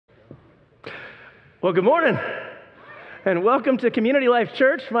Well, good morning, and welcome to Community Life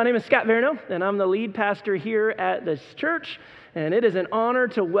Church. My name is Scott Verno, and I'm the lead pastor here at this church, and it is an honor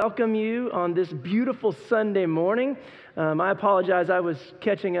to welcome you on this beautiful Sunday morning. I apologize, I was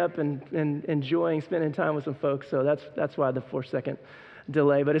catching up and enjoying spending time with some folks, so that's why the 4-second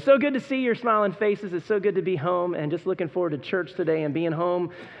delay. But it's so good to see your smiling faces. It's so good to be home, and just looking forward to church today and being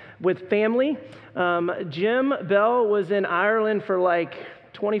home with family. Jim Bell was in Ireland for like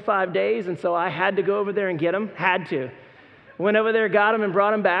 25 days, and so I had to go over there and get him. Had to. Went over there, got him, and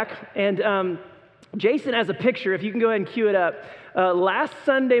brought him back. And Jason has a picture, if you can go ahead and cue it up. Last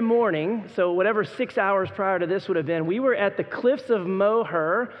Sunday morning, so whatever 6 hours prior to this would have been, we were at the Cliffs of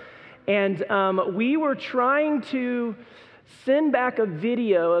Moher, and we were trying to send back a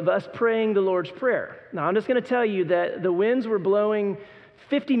video of us praying the Lord's Prayer. Now, I'm just going to tell you that the winds were blowing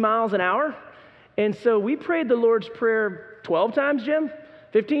 50 miles an hour, and so we prayed the Lord's Prayer 12 times, Jim?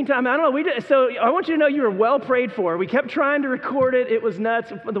 15 times? I don't know. So I want you to know you were well prayed for. We kept trying to record it. It was nuts.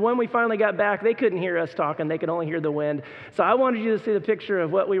 The one we finally got back, they couldn't hear us talking. They could only hear the wind. So I wanted you to see the picture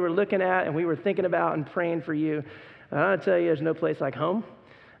of what we were looking at and we were thinking about and praying for you. And I want to tell you, there's no place like home.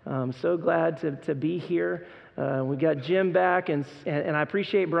 I'm so glad to be here. We got Jim back, and I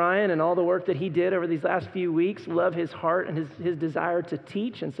appreciate Brian and all the work that he did over these last few weeks. Love his heart and his desire to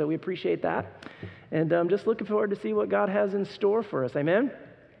teach, and so we appreciate that. And I'm just looking forward to see what God has in store for us. Amen?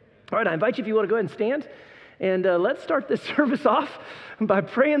 All right, I invite you, if you want to go ahead and stand, and let's start this service off by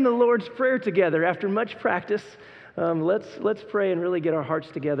praying the Lord's Prayer together. After much practice, let's pray and really get our hearts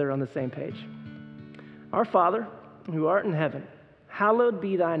together on the same page. Our Father, who art in heaven, hallowed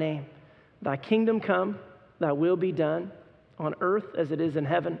be thy name. Thy kingdom come, thy will be done, on earth as it is in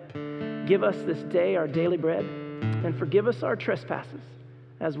heaven. Give us this day our daily bread, and forgive us our trespasses,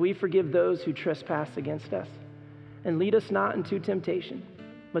 as we forgive those who trespass against us. And lead us not into temptation,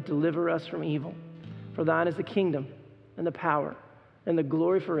 but deliver us from evil. For thine is the kingdom, and the power, and the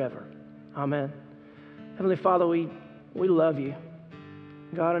glory forever. Amen. Heavenly Father, we love you.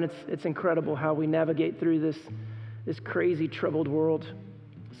 God, and it's incredible how we navigate through this crazy, troubled world.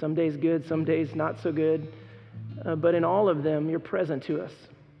 Some days good, some days not so good. But in all of them, you're present to us.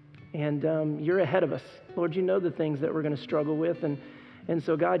 And you're ahead of us. Lord, you know the things that we're going to struggle with. And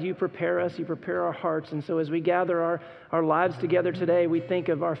so, God, you prepare us, you prepare our hearts. And so as we gather our lives together today, we think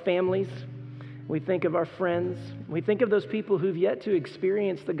of our families, we think of our friends, we think of those people who've yet to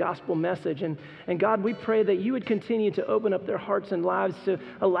experience the gospel message. And God, we pray that you would continue to open up their hearts and lives to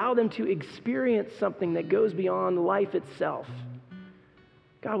allow them to experience something that goes beyond life itself.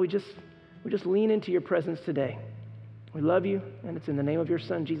 God, we just lean into your presence today. We love you, and it's in the name of your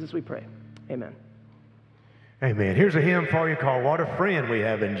Son, Jesus, we pray. Amen. Amen. Here's a hymn for you called What a Friend We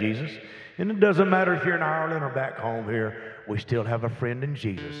Have in Jesus. And it doesn't matter if you're in Ireland or back home here, we still have a friend in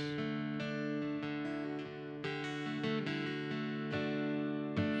Jesus.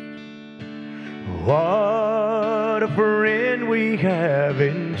 What a friend we have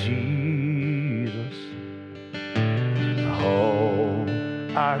in Jesus. All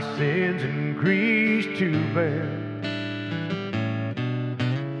our sins and griefs to bear.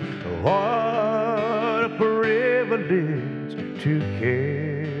 What a privilege to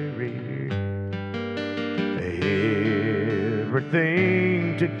carry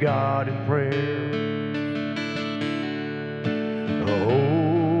everything to God in prayer.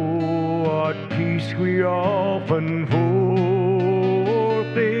 Oh, what peace we often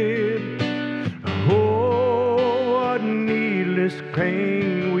forfeit. Oh, what needless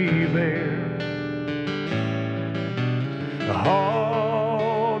pain we bear.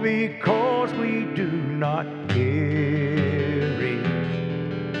 All because we do not carry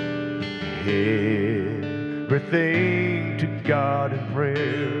everything to God in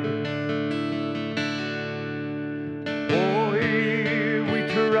prayer. Oh, every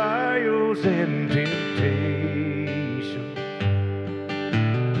trials and temptation.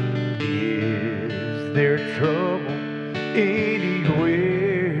 Is there trouble anywhere?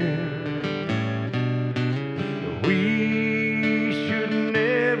 We should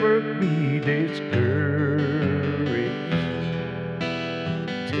never be discouraged.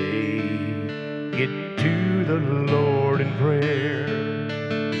 Take it to the Lord in prayer.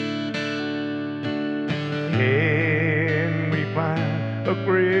 Can we find a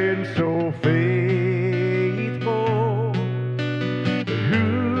friend so faithful, who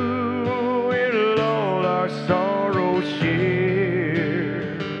will all our sorrows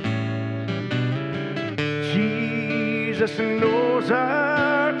share? Jesus knows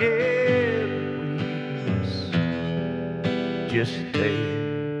our every weakness. Just take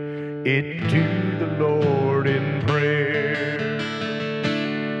it to the Lord in prayer.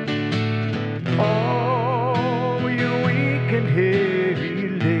 Oh,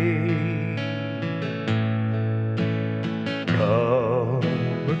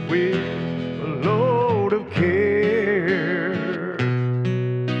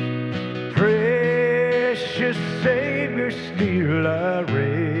 this Savior still I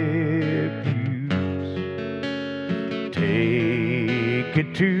refuse. Take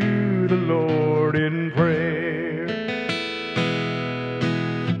it to the Lord in prayer.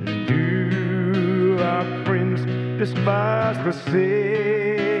 Do our friends despise,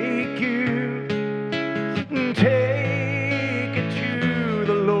 forsake you? Take it to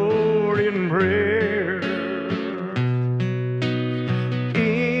the Lord in prayer.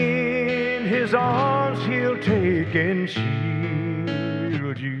 In His arms He'll take and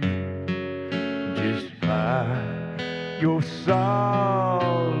shield you. Just find your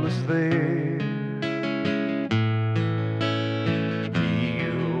solace there.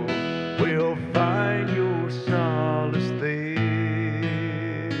 You will find your solace there.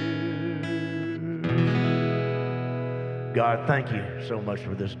 God, thank you so much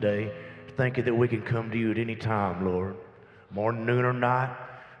for this day. Thank you that we can come to you at any time, Lord. Morning, noon, or night,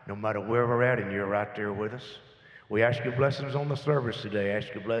 no matter where we're at, and you're right there with us. We ask your blessings on the service today.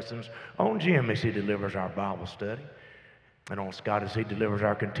 Ask your blessings on Jim as he delivers our Bible study, and on Scott as he delivers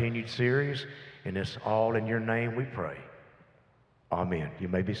our continued series. And it's all in your name we pray. Amen. You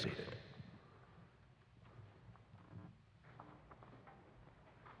may be seated.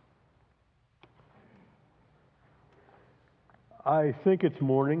 I think it's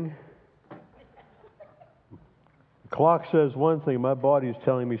morning. The clock says one thing, my body is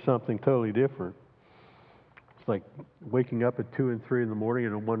telling me something totally different. It's like waking up at 2 and 3 in the morning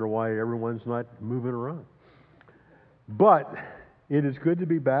and I wonder why everyone's not moving around. But it is good to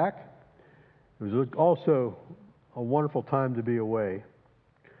be back. It was also a wonderful time to be away.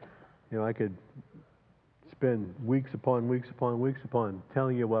 You know, I could spend weeks upon weeks upon weeks upon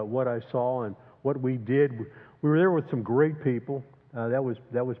telling you about what I saw and what we did. We were there with some great people. That was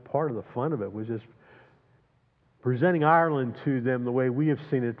part of the fun of it, was just presenting Ireland to them the way we have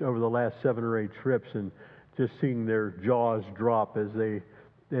seen it over the last 7 or 8 trips, and just seeing their jaws drop as they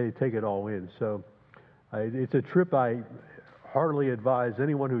take it all in. So it's a trip I heartily advise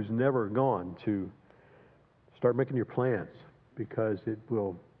anyone who's never gone to start making your plans, because it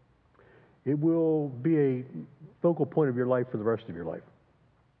will be a focal point of your life for the rest of your life.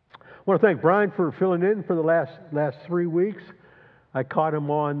 I want to thank Brian for filling in for the last 3 weeks. I caught him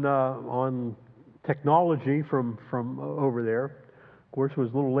on technology from over there. Of course, it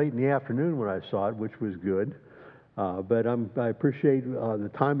was a little late in the afternoon when I saw it, which was good. But I appreciate the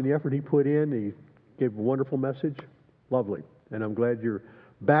time and the effort he put in. He gave a wonderful message. Lovely. And I'm glad you're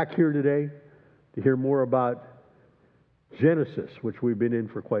back here today to hear more about Genesis, which we've been in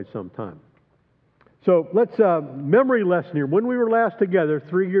for quite some time. So let's, memory lesson here. When we were last together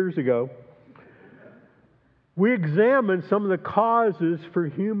 3 years ago, we examined some of the causes for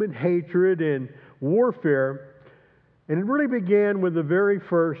human hatred and warfare, and it really began with the very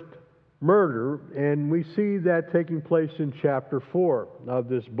first murder, and we see that taking place in chapter 4 of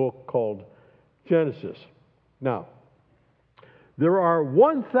this book called Genesis. Now, there are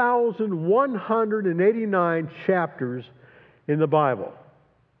 1,189 chapters in the Bible.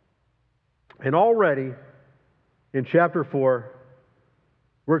 And already, in chapter 4,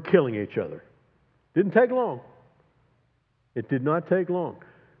 we're killing each other. Didn't take long. It did not take long.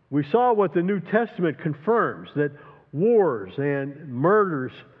 We saw what the New Testament confirms, that wars and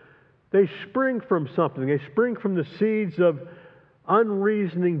murders, they spring from something. They spring from the seeds of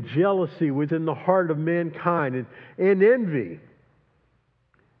unreasoning jealousy within the heart of mankind, and envy,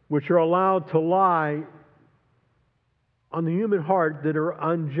 which are allowed to lie on the human heart that are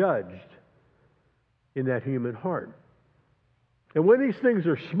unjudged in that human heart. And when these things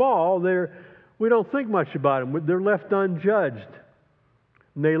are small, we don't think much about them. They're left unjudged.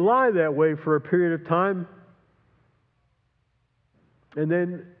 And they lie that way for a period of time. And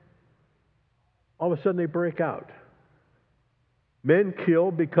then all of a sudden they break out. Men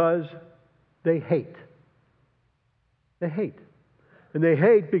kill because they hate. They hate. And they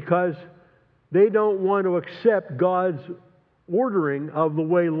hate because they don't want to accept God's ordering of the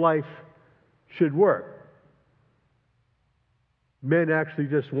way life should work. Men actually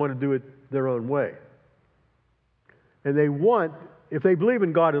just want to do it their own way. And they want, if they believe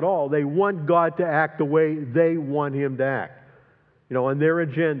in God at all, they want God to act the way they want Him to act. You know, on their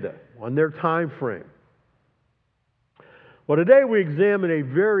agenda, on their time frame. Well, today we examine a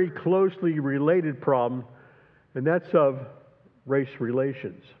very closely related problem, and that's of race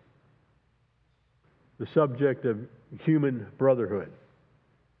relations. The subject of human brotherhood.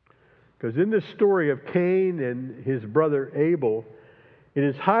 Because in this story of Cain and his brother Abel, it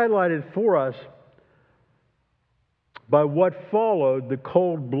is highlighted for us by what followed the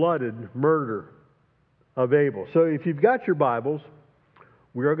cold-blooded murder of Abel. So if you've got your Bibles,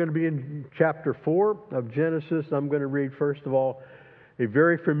 We are going to be in chapter 4 of Genesis. I'm going to read, first of all, a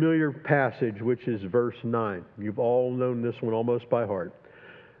very familiar passage, which is verse 9. You've all known this one almost by heart.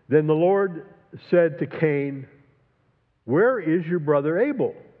 Then the Lord said to Cain, "Where is your brother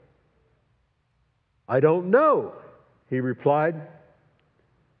Abel?" "I don't know," he replied.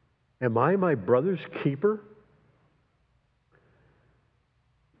 "Am I my brother's keeper?"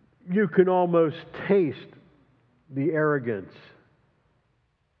 You can almost taste the arrogance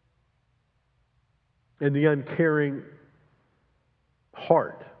and the uncaring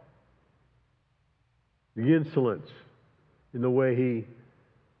heart, the insolence in the way he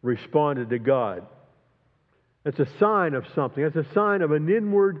responded to God. That's a sign of something. That's a sign of an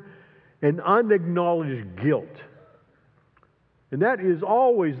inward and unacknowledged guilt. And that is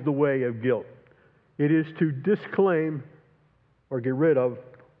always the way of guilt. It is to disclaim or get rid of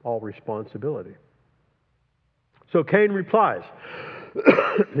all responsibility. So Cain replies,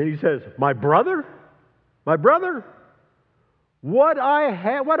 and he says, "My brother? My brother? What do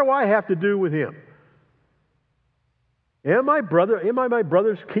I have to do with him? Am I my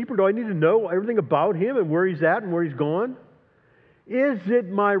brother's keeper? Do I need to know everything about him and where he's at and where he's gone? Is it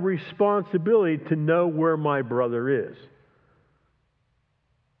my responsibility to know where my brother is?"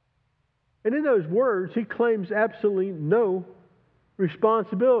 And in those words, he claims absolutely no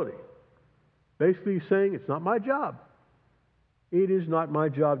responsibility. Basically, he's saying, it's not my job. It is not my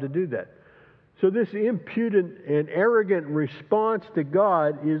job to do that. So this impudent and arrogant response to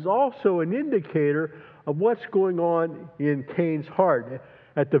God is also an indicator of what's going on in Cain's heart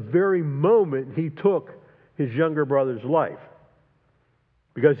at the very moment he took his younger brother's life.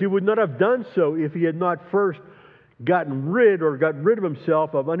 Because he would not have done so if he had not first gotten rid of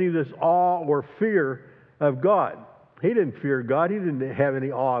himself of any of this awe or fear of God. He didn't fear God. He didn't have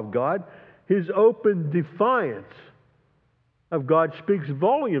any awe of God. His open defiance of God speaks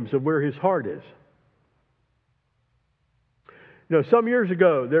volumes of where his heart is. You know, some years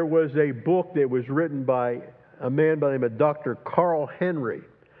ago, there was a book that was written by a man by the name of Dr. Carl Henry.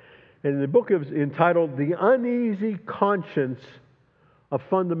 And the book is entitled The Uneasy Conscience of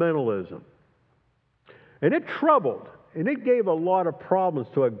Fundamentalism. And it troubled, and it gave a lot of problems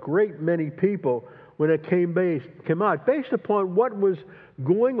to a great many people when it came out, based upon what was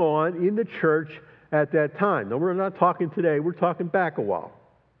going on in the church at that time. Now, we're not talking today, we're talking back a while.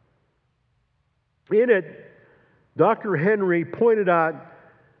 In it, Dr. Henry pointed out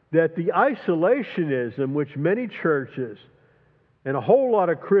that the isolationism which many churches and a whole lot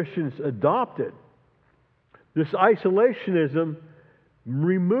of Christians adopted, this isolationism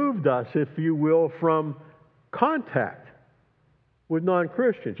removed us, if you will, from contact with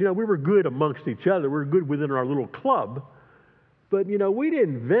non-Christians. You know, we were good amongst each other. We were good within our little club. But, you know, we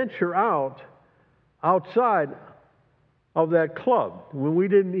didn't venture outside of that club when we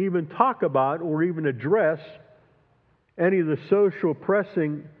didn't even talk about or even address any of the social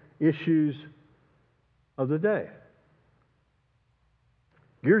pressing issues of the day.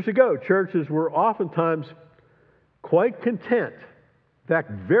 Years ago, churches were oftentimes quite content, in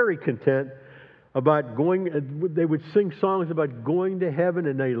fact, very content, about they would sing songs about going to heaven,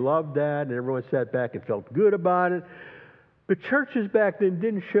 and they loved that, and everyone sat back and felt good about it. But churches back then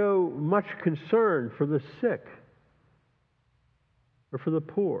didn't show much concern for the sick or for the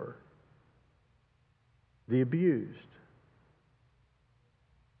poor, the abused,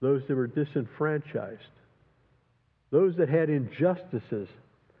 those that were disenfranchised, those that had injustices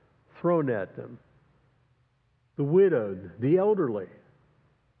thrown at them, the widowed, the elderly.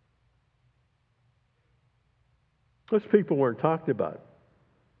 Those people weren't talked about.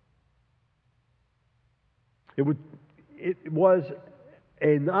 It was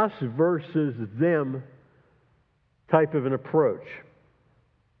an us versus them type of an approach.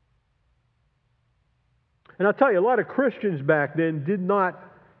 And I'll tell you, a lot of Christians back then did not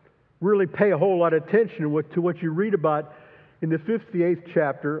really pay a whole lot of attention to what you read about in the 58th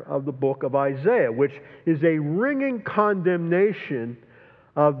chapter of the book of Isaiah, which is a ringing condemnation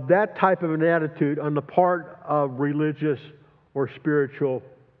of that type of an attitude on the part of religious or spiritual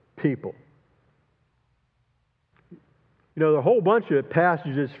people. You know, there are a whole bunch of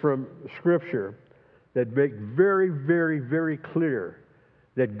passages from Scripture that make very, very, very clear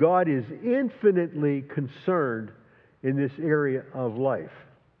that God is infinitely concerned in this area of life.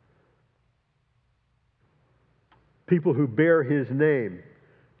 People who bear His name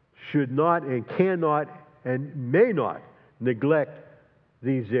should not and cannot and may not neglect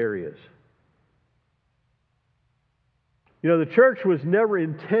these areas. You know, the church was never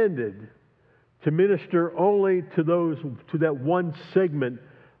intended to minister only to that one segment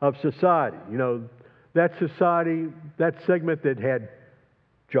of society. You know, that society, that segment that had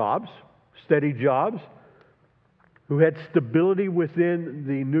jobs, steady jobs, who had stability within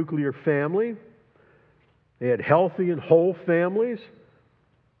the nuclear family. They had healthy and whole families,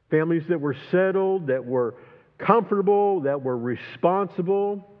 families that were settled, that were comfortable, that were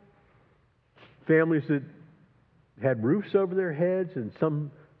responsible, families that had roofs over their heads and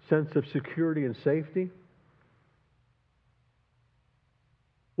some sense of security and safety.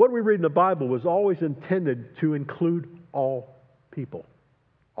 What we read in the Bible was always intended to include all people,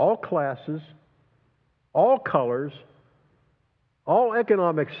 all classes, all colors, all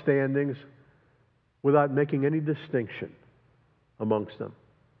economic standings, without making any distinction amongst them.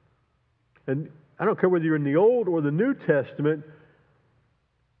 And I don't care whether you're in the Old or the New Testament,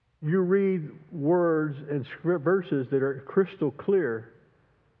 you read words and verses that are crystal clear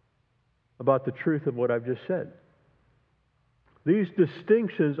about the truth of what I've just said. These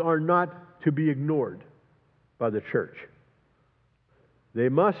distinctions are not to be ignored by the church. They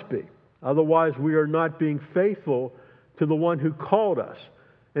must be. Otherwise, we are not being faithful to the one who called us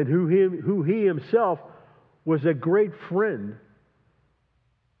and who he himself was a great friend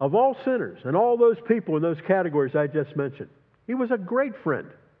of all sinners and all those people in those categories I just mentioned. He was a great friend.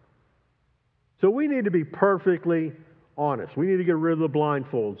 So we need to be perfectly honest. We need to get rid of the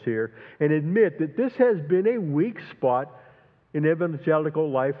blindfolds here and admit that this has been a weak spot in evangelical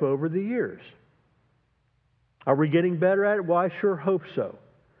life over the years. Are we getting better at it? Well, I sure hope so.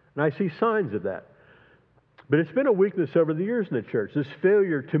 And I see signs of that. But it's been a weakness over the years in the church, this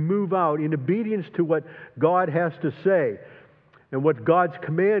failure to move out in obedience to what God has to say and what God's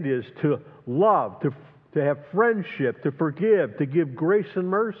command is to love, to have friendship, to forgive, to give grace and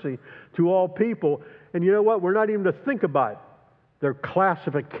mercy to all people. And you know what? We're not even to think about their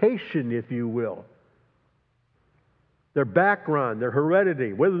classification, if you will, their background, their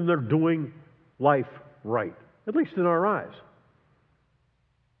heredity, whether they're doing life right, at least in our eyes.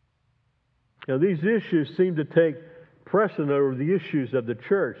 Now, these issues seem to take precedent over the issues of the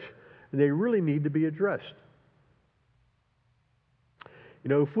church, and they really need to be addressed. You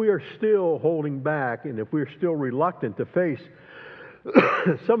know, if we are still holding back and if we are still reluctant to face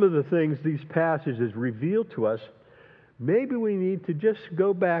some of the things these passages reveal to us, maybe we need to just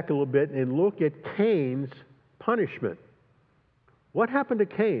go back a little bit and look at Cain's punishment. What happened to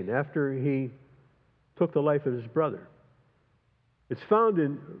Cain after he took the life of his brother? It's found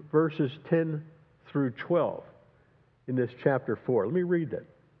in verses 10 through 12 in this chapter 4. Let me read that.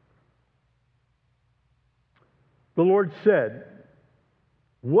 The Lord said,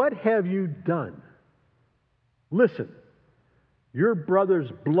 "What have you done? Listen, your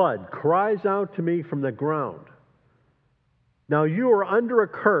brother's blood cries out to me from the ground. Now you are under a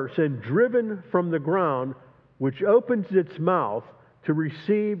curse and driven from the ground, which opens its mouth to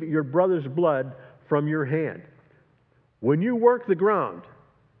receive your brother's blood from your hand. When you work the ground,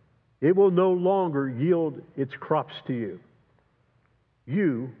 it will no longer yield its crops to you.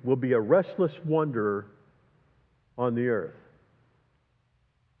 You will be a restless wanderer on the earth."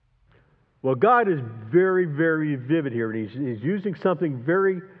 Well, God is very, very vivid here, and He's using something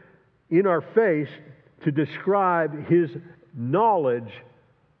very in our face to describe His knowledge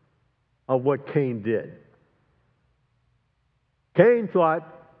of what Cain did. Cain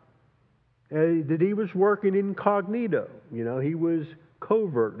thought that he was working incognito. You know, he was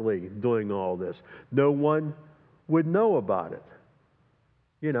covertly doing all this. No one would know about it.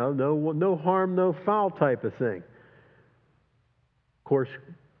 You know, no harm, no foul type of thing. Of course,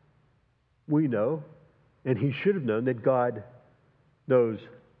 we know, and he should have known, that God knows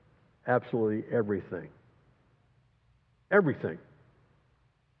absolutely everything. Everything.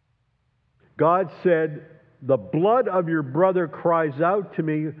 God said, "The blood of your brother cries out to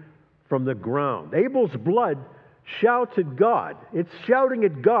me from the ground." Abel's blood shouts at God. It's shouting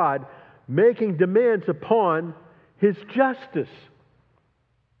at God, making demands upon His justice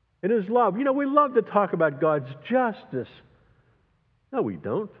and His love. You know, we love to talk about God's justice. No, we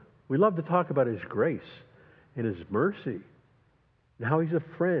don't. We love to talk about His grace and His mercy and how He's a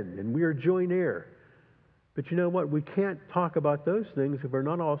friend and we are joint heir. But you know what? We can't talk about those things if we're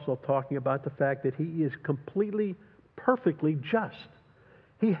not also talking about the fact that He is completely, perfectly just.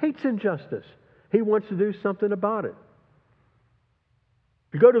 He hates injustice. He wants to do something about it.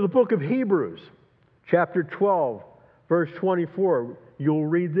 If you go to the book of Hebrews, chapter 12, verse 24, you'll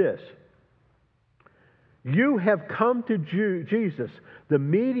read this. "You have come to Jesus, the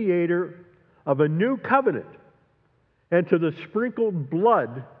mediator of a new covenant, and to the sprinkled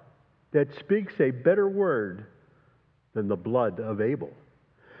blood that speaks a better word than the blood of Abel."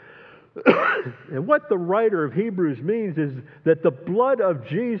 And what the writer of Hebrews means is that the blood of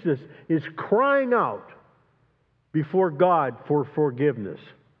Jesus is crying out before God for forgiveness.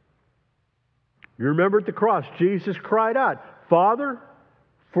 You remember at the cross, Jesus cried out, Father,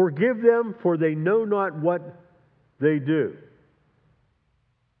 forgive them, for they know not what they do.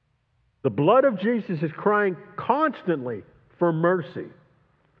 The blood of Jesus is crying constantly for mercy,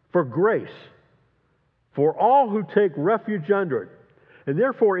 for grace, for all who take refuge under it. And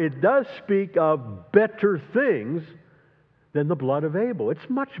therefore, it does speak of better things than the blood of Abel. It's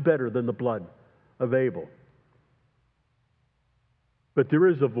much better than the blood of Abel. But there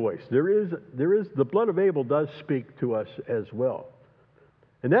is a voice. The blood of Abel does speak to us as well.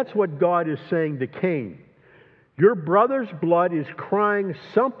 And that's what God is saying to Cain. Your brother's blood is crying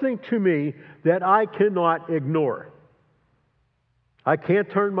something to me that I cannot ignore. I can't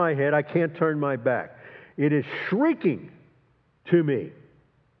turn my head. I can't turn my back. It is shrieking to me.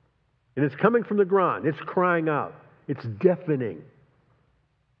 And it's coming from the ground. It's crying out. It's deafening.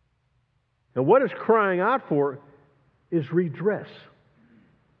 And what it's crying out for is redress,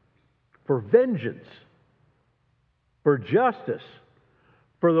 for vengeance, for justice,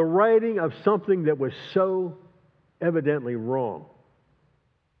 for the righting of something that was so evidently wrong.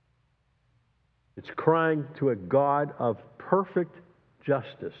 It's crying to a God of perfect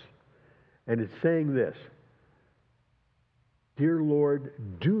justice. And it's saying this, Dear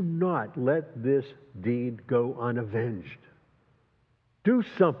Lord, do not let this deed go unavenged. Do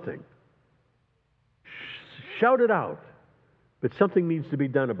something. Shout it out. But something needs to be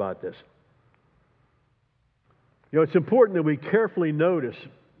done about this. You know, it's important that we carefully notice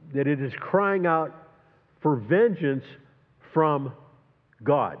that it is crying out for vengeance from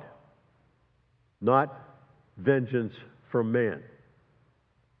God, not vengeance from man.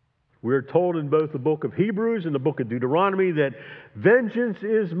 We're told in both the book of Hebrews and the book of Deuteronomy that vengeance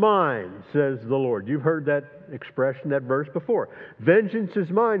is mine, says the Lord. You've heard that expression, that verse before. Vengeance is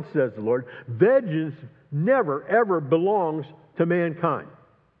mine, says the Lord. Vengeance never, ever belongs to mankind.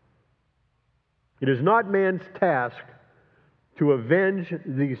 It is not man's task to avenge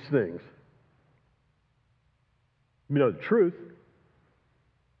these things. You know the truth.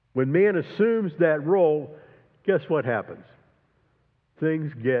 When man assumes that role, guess what happens?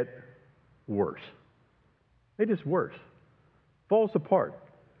 Things get worse. They just worse. Falls apart.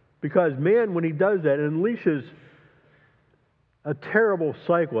 Because man, when he does that, unleashes a terrible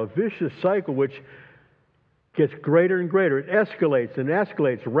cycle, a vicious cycle which gets greater and greater. It escalates and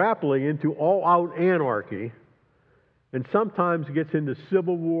escalates rapidly into all-out anarchy, and sometimes gets into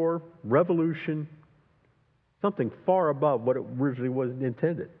civil war, revolution, something far above what it originally was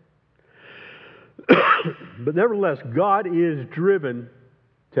intended. But nevertheless, God is driven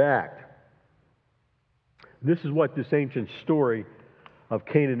to act. This is what this ancient story of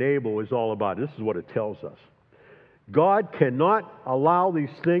Cain and Abel is all about. This is what it tells us. God cannot allow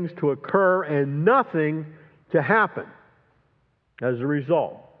these things to occur and nothing to happen as a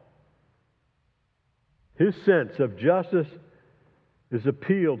result. His sense of justice is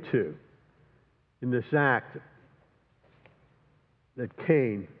appealed to in this act that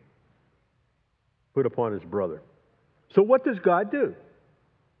Cain put upon his brother. So what does God do?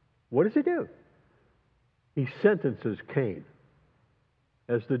 What does he do? He sentences Cain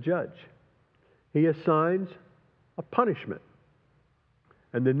as the judge. He assigns a punishment.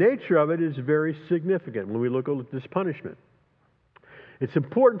 And the nature of it is very significant when we look at this punishment. It's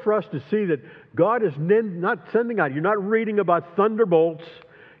important for us to see that God is not sending out. You're not reading about thunderbolts.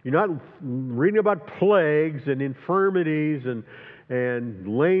 You're not reading about plagues and infirmities and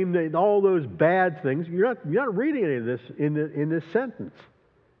lame, all those bad things. You're not reading any of this in this sentence.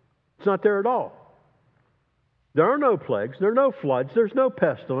 It's not there at all. There are no plagues. There are no floods. There's no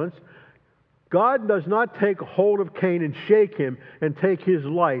pestilence. God does not take hold of Cain and shake him and take his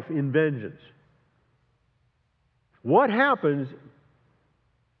life in vengeance. What happens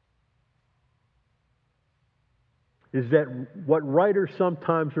is that what writers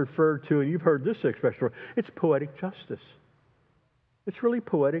sometimes refer to, and you've heard this expression, it's poetic justice. It's really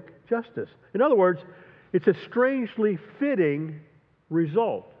poetic justice. In other words, it's a strangely fitting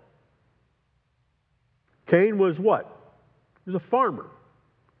result. Cain was what? He was a farmer.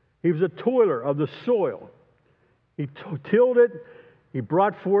 He was a toiler of the soil. He tilled it. He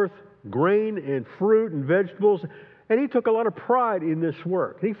brought forth grain and fruit and vegetables. And he took a lot of pride in this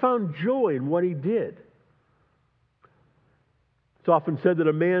work. He found joy in what he did. It's often said that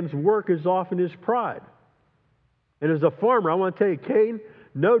a man's work is often his pride. And as a farmer, I want to tell you, Cain,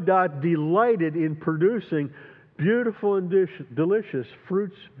 no doubt, delighted in producing beautiful and delicious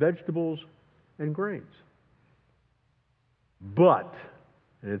fruits, vegetables, and grains. But,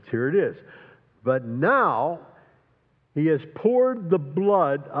 and here it is, but now he has poured the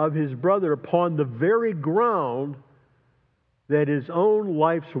blood of his brother upon the very ground that his own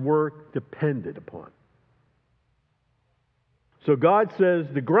life's work depended upon. So God says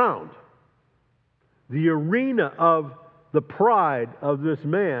the ground, the arena of the pride of this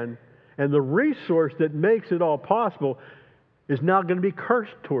man, and the resource that makes it all possible is now going to be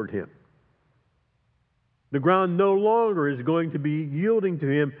cursed toward him. The ground no longer is going to be yielding to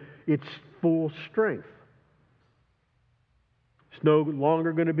him its full strength. It's no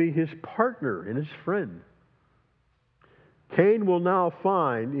longer going to be his partner and his friend. Cain will now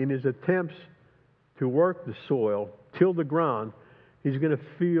find, in his attempts to work the soil, till the ground, he's going to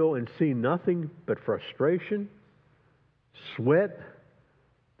feel and see nothing but frustration, sweat,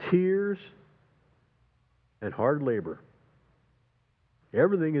 tears, and hard labor.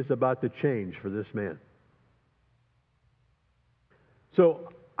 Everything is about to change for this man. So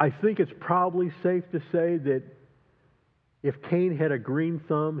I think it's probably safe to say that if Cain had a green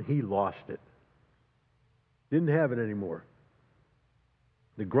thumb, he lost it. Didn't have it anymore.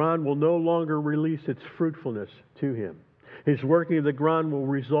 The ground will no longer release its fruitfulness to him. His working of the ground will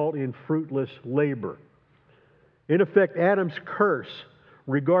result in fruitless labor. In effect, Adam's curse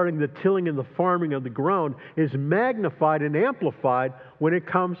regarding the tilling and the farming of the ground is magnified and amplified when it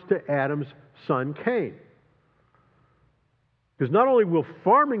comes to Adam's son Cain. Because not only will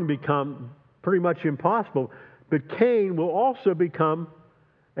farming become pretty much impossible, but Cain will also become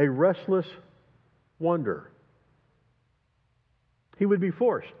a restless wanderer. He would be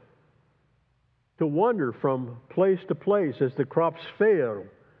forced to wander from place to place as the crops fail.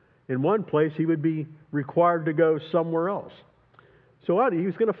 In one place, he would be required to go somewhere else. So he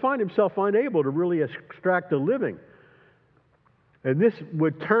was going to find himself unable to really extract a living. And this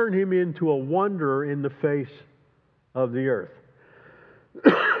would turn him into a wanderer in the face of the earth.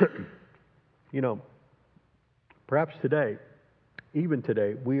 You know, perhaps today, even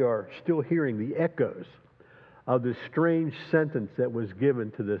today, we are still hearing the echoes of the strange sentence that was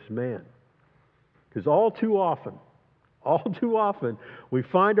given to this man. Because all too often, we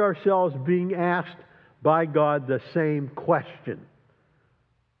find ourselves being asked by God the same question.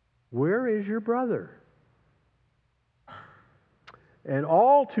 Where is your brother? And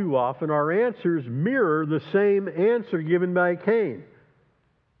all too often, our answers mirror the same answer given by Cain.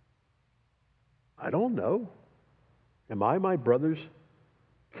 I don't know. Am I my brother's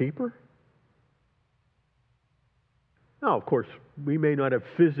keeper? Now, of course, we may not have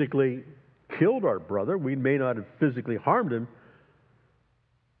physically killed our brother. We may not have physically harmed him.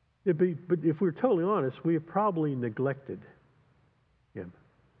 But if we're totally honest, we have probably neglected him.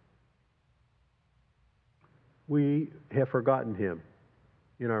 We have forgotten him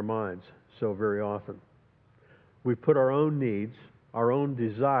in our minds so very often. We've put our own needs, our own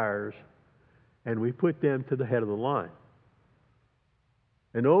desires, and we put them to the head of the line.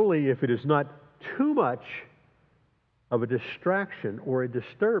 And only if it is not too much of a distraction or a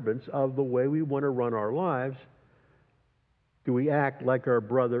disturbance of the way we want to run our lives do we act like our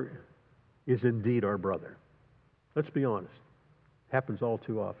brother is indeed our brother. Let's be honest. It happens all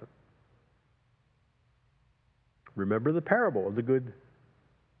too often. Remember the parable of the Good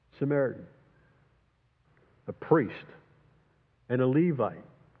Samaritan. A priest and a Levite.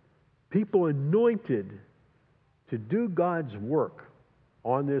 People anointed to do God's work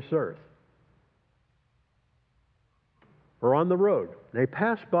on this earth. Or on the road. They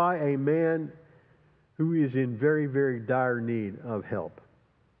pass by a man who is in very, very dire need of help.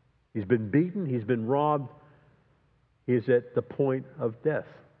 He's been beaten. He's been robbed. He is at the point of death.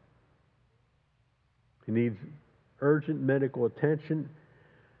 He needs urgent medical attention.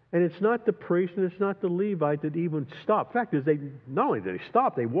 And it's not the priest and it's not the Levite that even stopped. The fact is, not only did they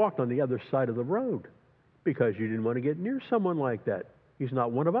stop, they walked on the other side of the road because you didn't want to get near someone like that. He's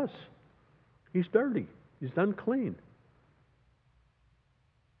not one of us. He's dirty. He's unclean.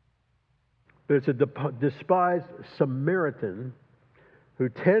 But it's a despised Samaritan who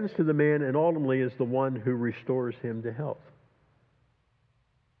tends to the man and ultimately is the one who restores him to health.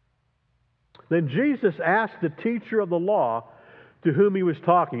 Then Jesus asked the teacher of the law to whom he was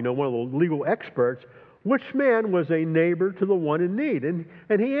talking, one of the legal experts, which man was a neighbor to the one in need? And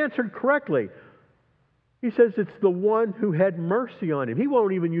he answered correctly. He says it's the one who had mercy on him. He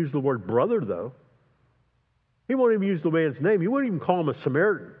won't even use the word brother, though. He won't even use the man's name. He won't even call him a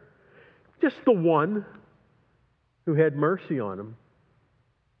Samaritan. Just the one who had mercy on him.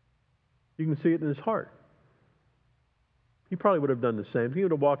 You can see it in his heart. He probably would have done the same. He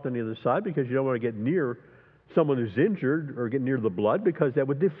would have walked on the other side because you don't want to get near someone who's injured or get near the blood because that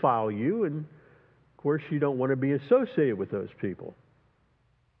would defile you. And, of course, you don't want to be associated with those people.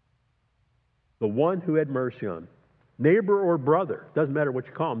 The one who had mercy on him. Neighbor or brother. Doesn't matter what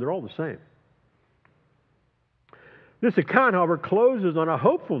you call them. They're all the same. This account, however, closes on a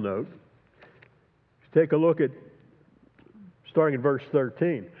hopeful note. Let's take a look at, starting in verse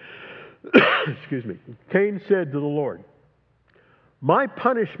 13. Excuse me. Cain said to the Lord, "My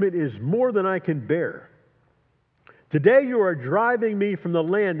punishment is more than I can bear. Today you are driving me from the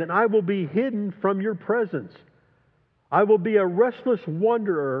land, and I will be hidden from your presence. I will be a restless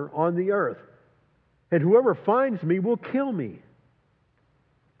wanderer on the earth, and whoever finds me will kill me."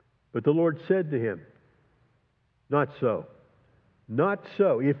 But the Lord said to him, "Not so. Not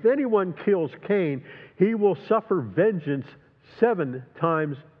so. If anyone kills Cain, he will suffer vengeance 7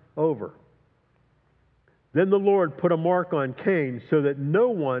 times over." Then the Lord put a mark on Cain so that no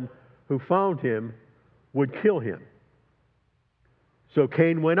one who found him would kill him. So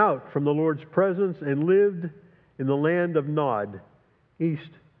Cain went out from the Lord's presence and lived in the land of Nod,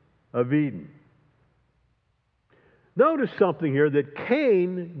 east of Eden. Notice something here, that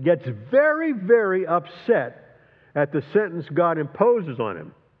Cain gets very, very upset at the sentence God imposes on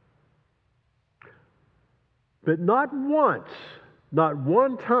him. But not once, not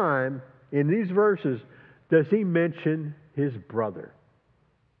one time in these verses does he mention his brother.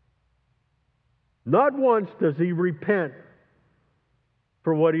 Not once does he repent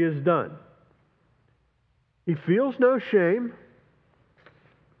for what he has done. He feels no shame.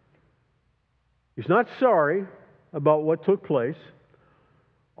 He's not sorry about what took place.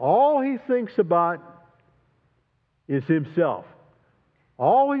 All he thinks about is himself.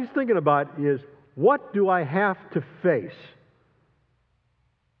 All he's thinking about is, what do I have to face?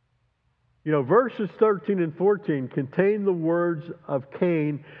 You know, verses 13 and 14 contain the words of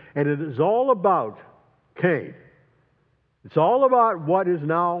Cain, and it is all about Cain. It's all about what is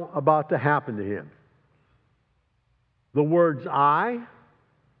now about to happen to him. The words I,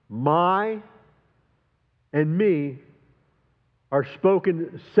 my, and me are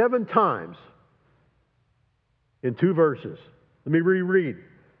spoken 7 times in 2 verses. Let me reread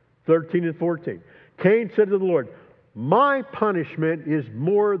 13 and 14. Cain said to the Lord, "My punishment is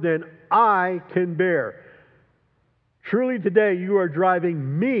more than I can bear. Truly today you are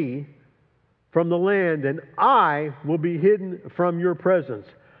driving me from the land, and I will be hidden from your presence.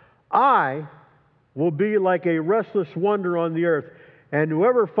 I will be like a restless wanderer on the earth, and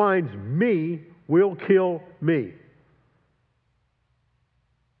whoever finds me will kill me."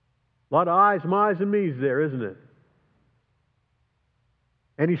 A lot of I's, my's, and me's there, isn't it?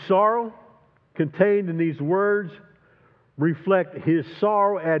 Any sorrow contained in these words reflect his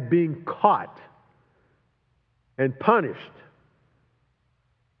sorrow at being caught and punished.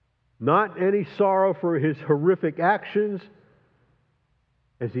 Not any sorrow for his horrific actions,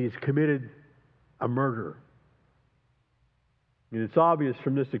 as he has committed a murder. And it's obvious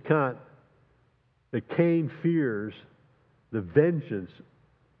from this account that Cain fears the vengeance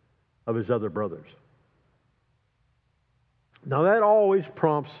of his other brothers. Now that always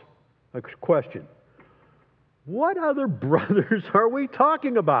prompts a question. What other brothers are we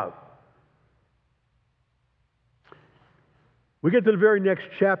talking about? We get to the very next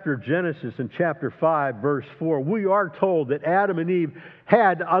chapter of Genesis, in chapter 5, verse 4. We are told that Adam and Eve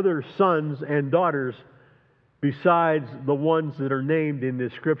had other sons and daughters besides the ones that are named in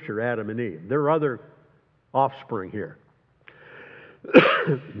this scripture, Adam and Eve. There are other offspring here.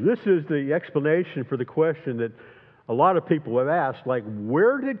 This is the explanation for the question that a lot of people have asked, like,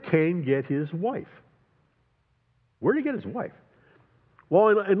 where did Cain get his wife? Where did he get his wife?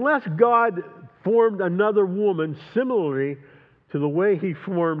 Well, unless God formed another woman similarly to the way he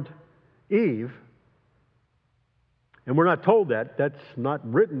formed Eve, and we're not told that, that's not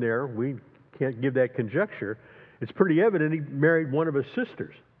written there, we can't give that conjecture, it's pretty evident he married one of his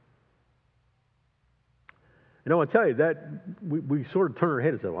sisters. And I want to tell you that we sort of turn our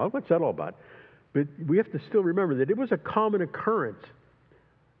head and say, well, what's that all about? But we have to still remember that it was a common occurrence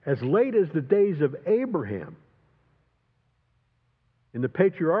as late as the days of Abraham in the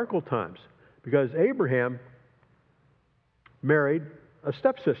patriarchal times, because Abraham married a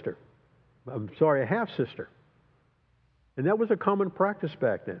stepsister. A half-sister. And that was a common practice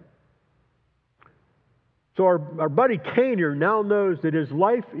back then. So our buddy Cain here now knows that his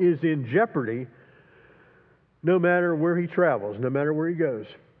life is in jeopardy no matter where he travels, no matter where he goes.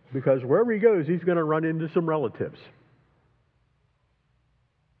 Because wherever he goes, he's going to run into some relatives.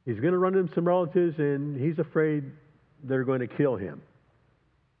 He's going to run into some relatives, and he's afraid they're going to kill him.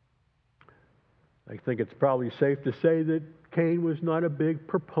 I think it's probably safe to say that Cain was not a big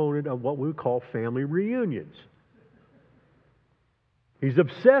proponent of what we would call family reunions. He's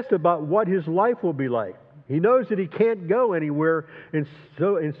obsessed about what his life will be like. He knows that he can't go anywhere in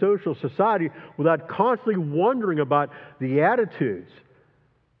social society without constantly wondering about the attitudes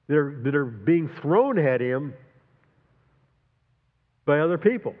that are being thrown at him by other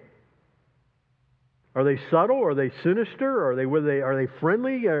people? Are they subtle? Are they sinister? Are they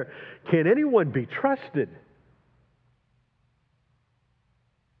friendly? Or can anyone be trusted?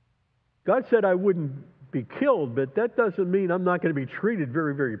 God said I wouldn't be killed, but that doesn't mean I'm not going to be treated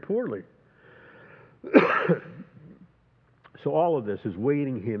very, very poorly. So all of this is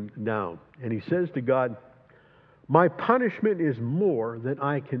weighting him down. And he says to God, my punishment is more than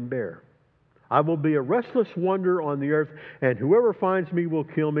I can bear. I will be a restless wonder on the earth, and whoever finds me will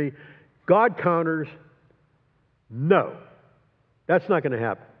kill me. God counters, no, that's not going to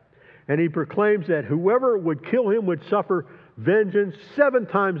happen. And he proclaims that whoever would kill him would suffer vengeance 7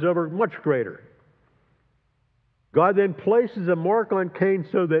 times over, much greater. God then places a mark on Cain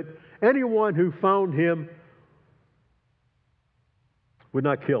so that anyone who found him would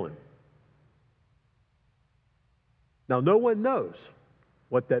not kill him. Now, no one knows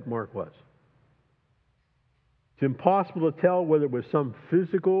what that mark was. It's impossible to tell whether it was some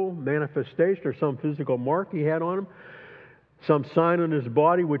physical manifestation or some physical mark he had on him, some sign on his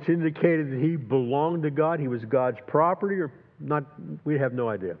body which indicated that he belonged to God, he was God's property, or not. We have no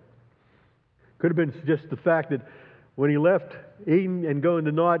idea. Could have been just the fact that when he left Eden and going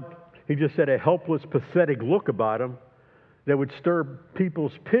to Nod, he just had a helpless, pathetic look about him that would stir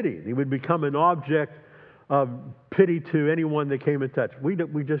people's pity. He would become an object of pity to anyone that came in touch. We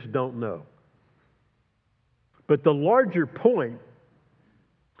just don't know. But the larger point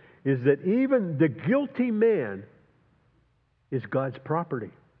is that even the guilty man is God's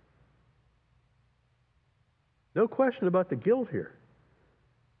property. No question about the guilt here.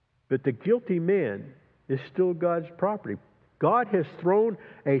 But the guilty man is still God's property. God has thrown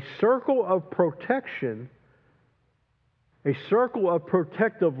a circle of protection, a circle of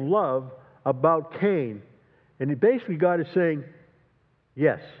protective love about Cain. And basically God is saying,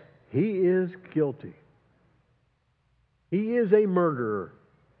 yes, he is guilty. He is a murderer.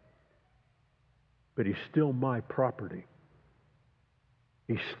 But he's still my property.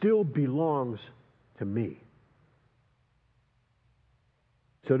 He still belongs to me.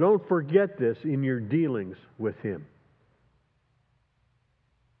 So don't forget this in your dealings with him.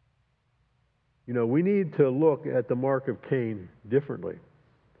 You know, we need to look at the mark of Cain differently.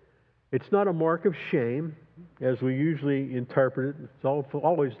 It's not a mark of shame, as we usually interpret it. It's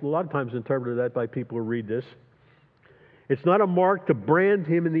always, a lot of times, interpreted that by people who read this. It's not a mark to brand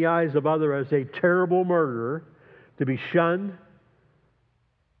him in the eyes of others as a terrible murderer, to be shunned,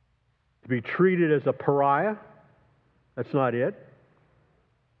 to be treated as a pariah. That's not it.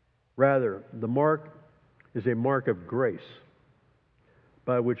 Rather, the mark is a mark of grace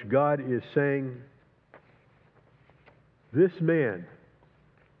by which God is saying, this man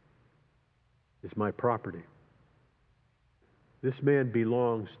is my property. This man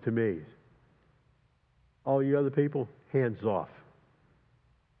belongs to me. All you other people, hands off.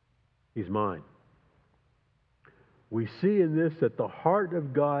 He's mine. We see in this that the heart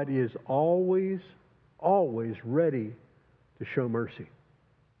of God is always, always ready to show mercy.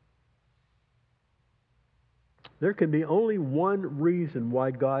 There can be only one reason why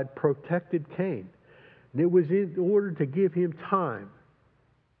God protected Cain, and it was in order to give him time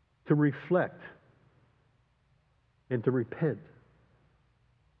to reflect and to repent.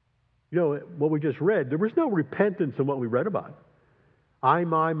 You know, what we just read, there was no repentance in what we read about.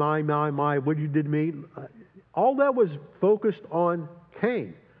 My, what you did to me. All that was focused on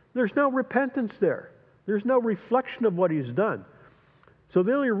Cain. There's no repentance there. There's no reflection of what he's done. So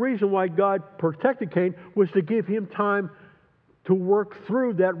the only reason why God protected Cain was to give him time to work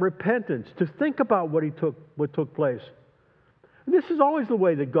through that repentance, to think about what took place. And this is always the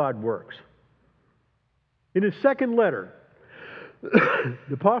way that God works. In his second letter,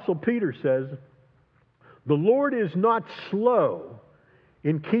 the Apostle Peter says, the Lord is not slow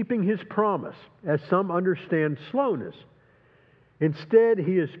in keeping his promise, as some understand slowness. Instead,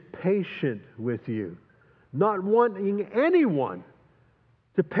 he is patient with you, not wanting anyone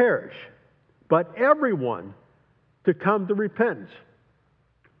to perish, but everyone to come to repentance.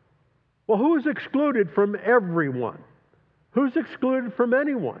 Well, who is excluded from everyone? Who's excluded from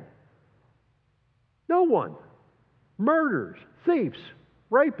anyone? No one. Murderers, thieves,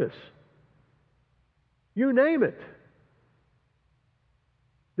 rapists. You name it.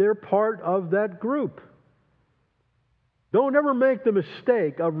 They're part of that group. Don't ever make the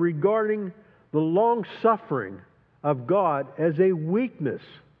mistake of regarding the long suffering of God as a weakness.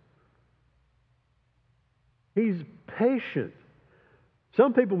 He's patient.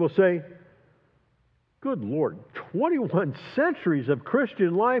 Some people will say, good Lord, 21 centuries of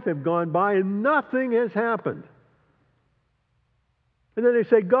Christian life have gone by and nothing has happened. And then they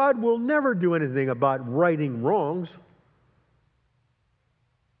say, God will never do anything about righting wrongs.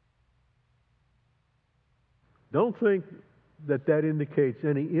 Don't think that that indicates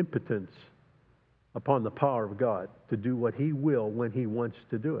any impotence upon the power of God to do what He will when He wants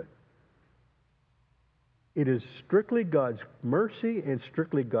to do it. It is strictly God's mercy and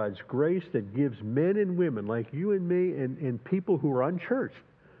strictly God's grace that gives men and women like you and me and people who are unchurched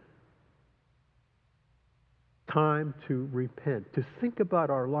time to repent, to think about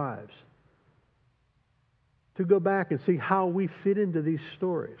our lives, to go back and see how we fit into these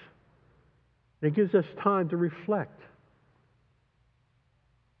stories. It gives us time to reflect.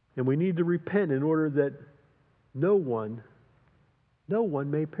 And we need to repent in order that no one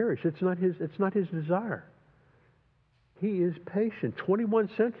may perish. It's not his desire. He is patient.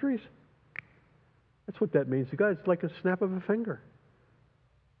 21 centuries? That's what that means. The guy's like a snap of a finger.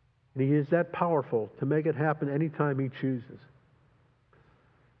 And He is that powerful to make it happen anytime He chooses.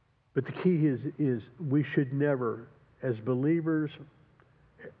 But the key is we should never, as believers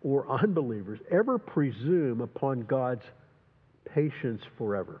or unbelievers, ever presume upon God's patience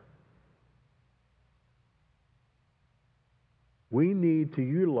forever. We need to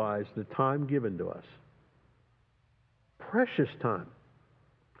utilize the time given to us, precious time,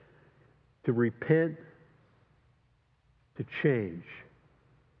 to repent, to change,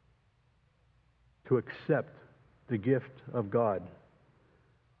 to accept the gift of God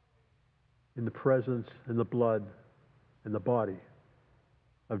in the presence and the blood and the body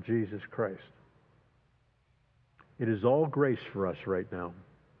of Jesus Christ. It is all grace for us right now.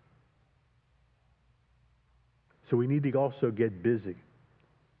 So we need to also get busy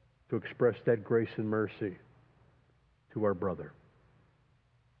to express that grace and mercy to our brother.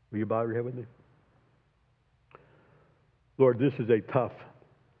 Will you bow your head with me? Lord, this is a tough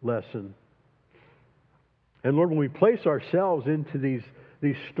lesson. And Lord, when we place ourselves into these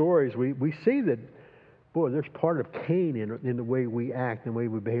stories, we see that, boy, there's part of Cain in the way we act and the way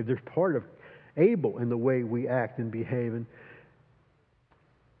we behave. There's part of Abel in the way we act and behave. And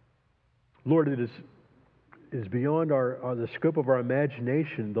Lord, it is beyond the scope of our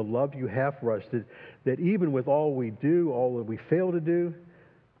imagination, the love you have for us, that even with all we do, all that we fail to do,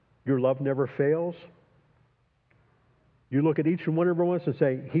 your love never fails. You look at each and one of us and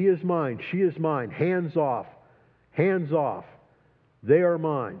say, he is mine, she is mine, hands off, hands off. They are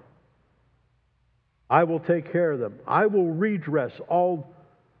mine. I will take care of them. I will redress all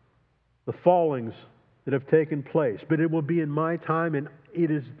the fallings that have taken place, but it will be in my time, and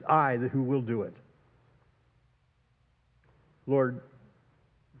it is I who will do it. Lord,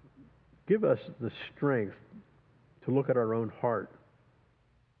 give us the strength to look at our own heart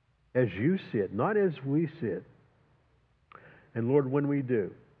as you see it, not as we see it. And Lord, when we do,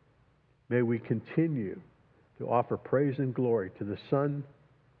 may we continue to offer praise and glory to the Son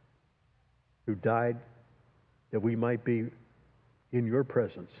who died that we might be in your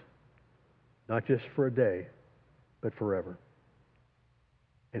presence, not just for a day, but forever.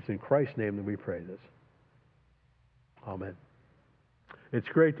 It's in Christ's name that we pray this. Amen. It's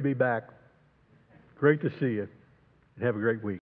great to be back. Great to see you. And have a great week.